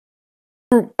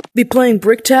be playing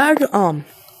brick tag.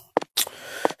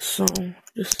 So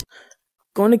just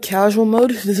going to casual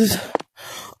mode. This is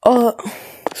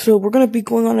so we're gonna be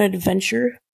going on an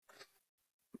adventure.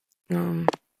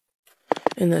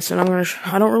 In this, and I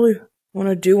don't really want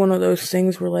to do one of those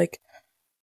things where like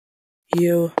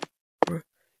you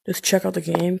just check out the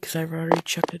game because I've already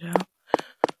checked it out.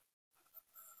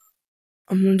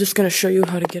 I'm just gonna show you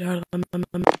how to get out of them.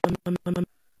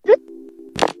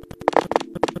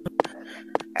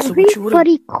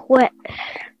 Everybody quit.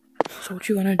 So what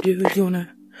you wanna do is you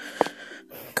wanna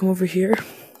come over here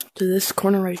to this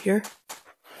corner right here.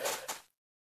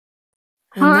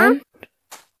 And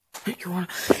then you wanna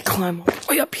climb all the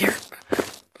way up here.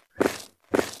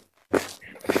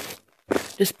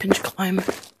 Just pinch climb.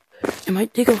 It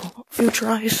might take a few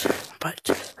tries, but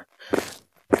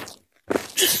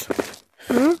just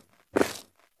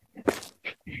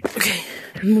okay.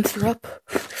 And once you're up,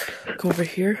 come over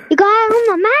here. You got it on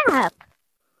the map.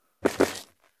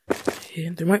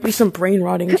 Yeah, there might be some brain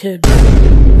rotting kids.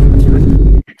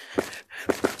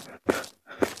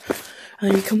 And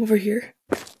then you come over here.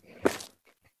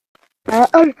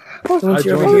 Once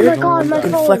you're over here, my god, my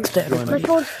phone. flex to everybody. My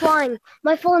phone's flying.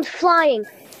 My phone's flying.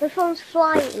 My phone's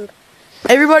flying.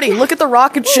 Everybody, look at the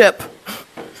rocket ship.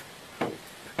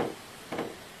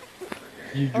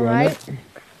 You join it?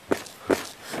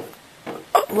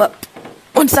 Oh, look.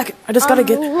 1 second. I just gotta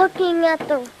get. I'm looking at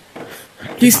the.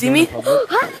 Do you see me? How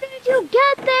did you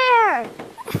get there?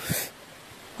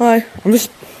 Hi. I'm just.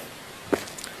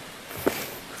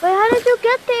 Wait, how did you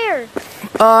get there?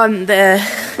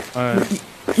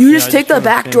 You just take the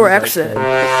back door exit.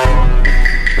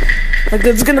 Like,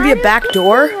 there's gonna be a back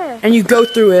door, and you go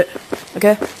through it.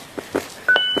 Okay?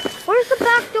 Where's the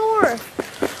back door?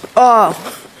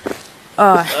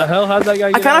 The hell, how'd that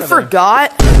guy get I kind out of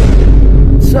forgot.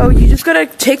 So you just gotta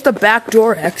take the back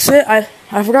door exit. I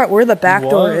forgot where the back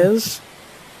door is.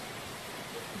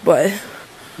 But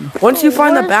once you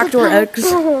find the back door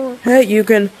exit, hey, you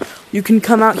can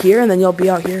come out here, and then you'll be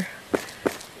out here.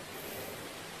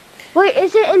 Wait,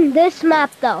 is it in this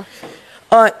map though?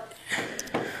 I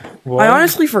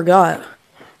honestly forgot.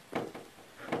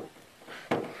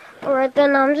 Alright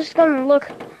then, I'm just gonna look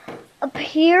up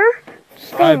here.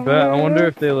 I bet. I wonder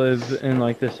if they live in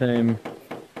like the same.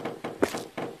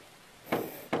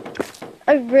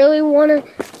 I really wanna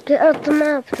get out the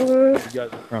map, dude. You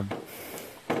guys are from.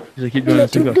 Because I keep doing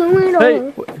this and go.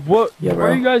 Hey, what? Yeah, where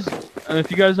are you guys? If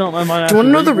you guys don't mind Do you asking, want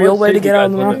to know the real way to get out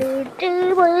of the map? map?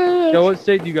 Yeah, what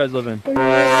state do you guys live in?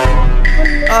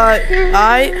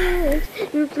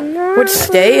 Which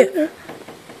state?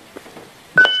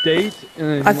 State?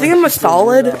 I think I'm a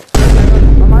solid.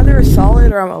 I'm either a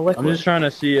solid or I'm a liquid. I'm just trying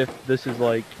to see if this is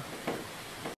like